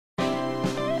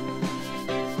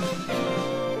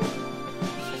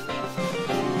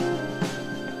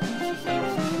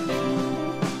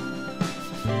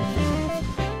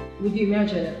would you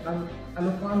imagine, I'm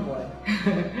a farm boy.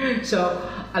 So,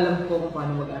 alam ko kung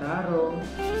paano mag-araro.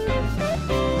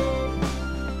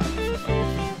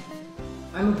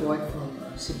 I'm a boy from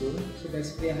Cebu. So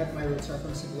basically, I have my roots are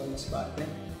from Cebu and Masbate.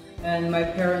 And my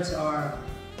parents are,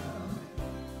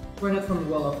 we're not from a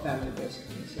well-off family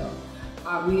basically. So,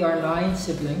 we are 9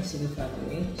 siblings in the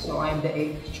family. So I'm the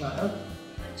 8th child.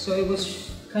 So it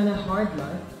was kind of hard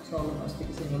life to all of us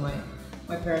because you know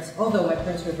my parents, although my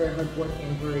parents were very hardworking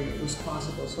and very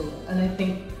responsible. So, and I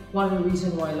think one of the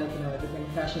reasons why, like, you know, I became a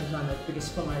fashion designer because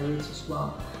from my roots as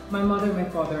well. My mother and my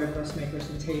father are dressmakers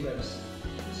and tailors.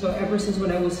 So ever since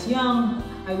when I was young,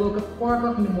 I woke up 4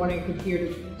 o'clock in the morning, I could hear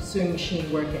the sewing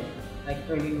machine working, like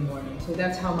early in the morning. So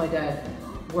that's how my dad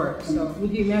worked. So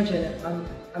would you imagine,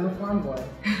 I'm a farm boy.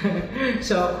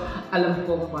 So alam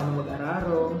ko kung paano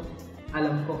mag-araro.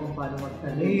 Alam ko kung paano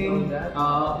magtanim,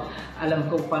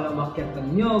 alam ko kung paano umakyat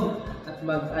ng nyog at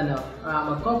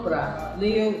mag-kopra.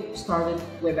 Leo started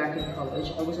way back in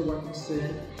college. I was a working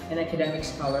student, an academic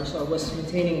scholar, so I was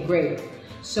maintaining a grade.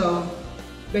 So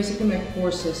basically my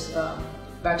course is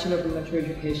Bachelor of Elementary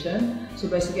Education. So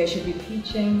basically I should be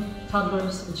teaching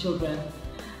toddlers and children,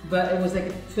 but it was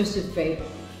like a twisted fate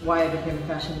why I became a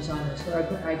fashion designer. So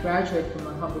I graduated from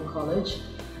a humble college,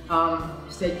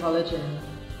 State College in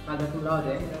cum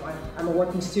laude. You know, I'm a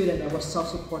working student. I was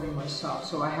self-supporting myself,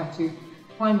 so I have to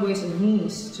find ways and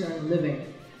means to earn a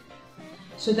living.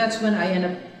 So that's when I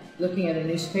ended up looking at a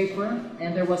newspaper,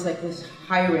 and there was like this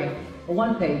hiring, a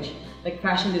 1-page, like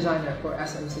fashion designer for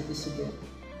SM City Cebu.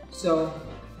 So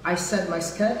I sent my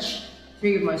sketch,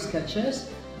 3 of my sketches,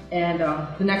 and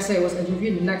the next day I was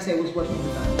interviewed. The next day I was working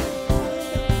with them.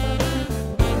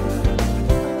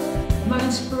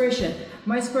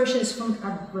 My inspiration is from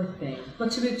everything.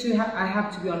 But I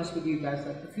have to be honest with you guys.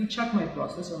 Like, if you check my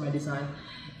process or my design,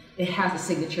 it has a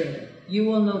signature in it. You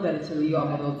will know that it's a Leo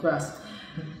Almodal dress.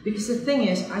 Because the thing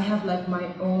is, I have like my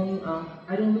own.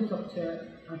 I don't look up to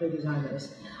other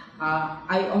designers.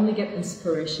 I only get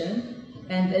inspiration,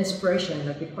 and the inspiration,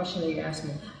 like the question that you asked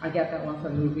me, I get that one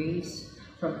from movies,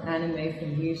 from anime,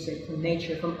 from music, from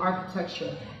nature, from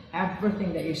architecture,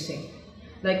 everything that you see.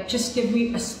 Like, just give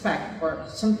me a speck or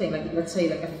something, like let's say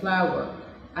like a flower.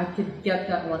 I could get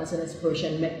that one as an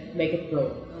inspiration and make it grow.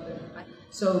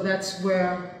 So that's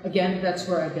where, again, that's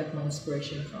where I get my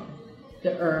inspiration from.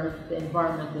 The earth, the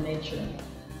environment, the nature,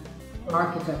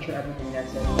 architecture, everything,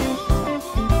 that's it.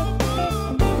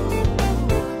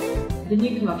 The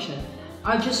new collection,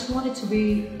 I just want it to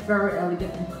be very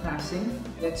elegant and classy.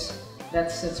 That's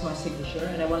my signature,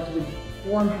 and I want it to be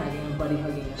form hugging and body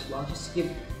hugging as well, just to give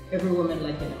every woman,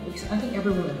 like, you know, because I think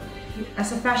every woman,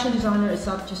 as a fashion designer, it's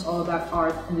not just all about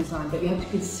art and design, but you have to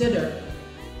consider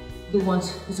the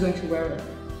ones who's going to wear it.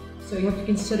 So you have to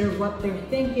consider what they're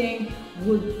thinking.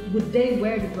 Would they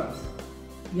wear the dress?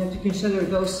 You have to consider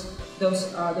those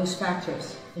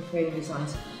factors in creating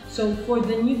designs. So for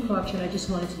the new collection, I just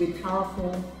want it to be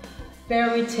powerful,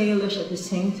 fairy tale-ish at the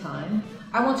same time.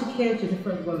 I want to cater to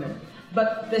different women.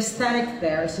 But the aesthetic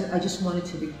there, so I just want it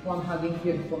to be form-hugging,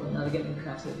 beautiful, and elegant and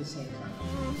classy at the same time.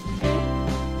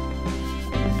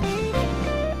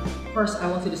 First,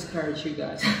 I want to discourage you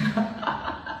guys.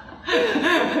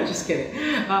 Just kidding.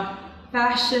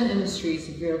 Fashion industry is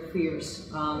very fierce.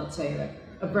 Let's say, like,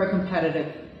 a very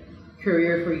competitive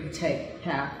career for you to take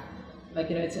path. Like,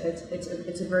 you know,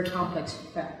 it's a very complex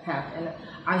path, and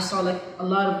I saw like a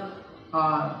lot of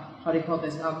how do you call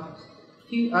this?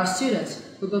 Students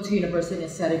who go to university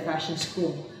and study fashion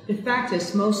school. The fact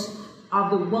is, most of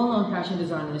the well-known fashion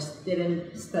designers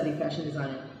didn't study fashion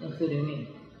design, including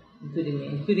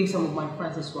some of my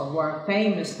friends as well, who are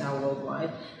famous now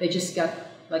worldwide. They just got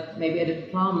like maybe a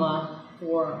diploma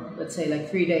for, let's say, like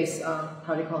 3 days.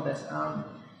 How do you call this?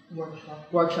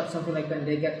 Workshop, something like that.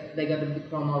 They got a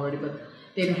diploma already, but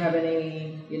they don't have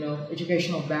any, you know,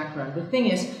 educational background. The thing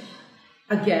is,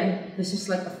 again, this is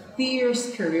like a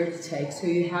fierce career to take, so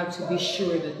you have to be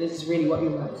sure that this is really what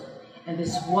you want. And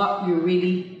this is what you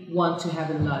really want to have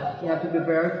in life. You have to be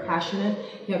very passionate.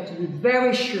 You have to be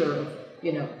very sure of,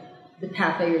 you know, the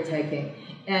path that you're taking.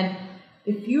 And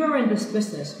if you are in this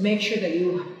business, make sure that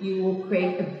you will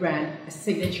create a brand, a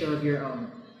signature of your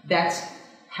own. That's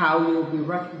how you will be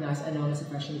recognized and known as a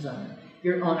fashion designer.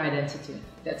 Your own identity.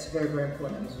 That's very, very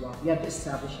important as well. You have to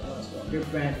establish it as well, your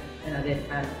brand and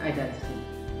identity.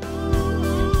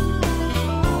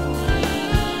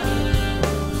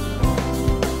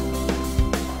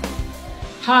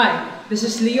 Hi, this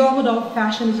is Leo Almodal,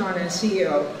 fashion designer and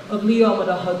CEO of Leo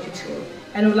Almodal Haute Couture,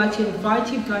 and I would like to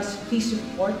invite you guys to please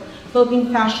support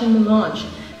Philippine Fashion Mélange.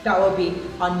 That will be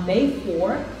on May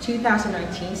 4,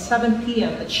 2019, 7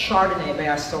 p.m. at Chardonnay by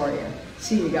Astoria.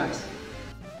 See you guys.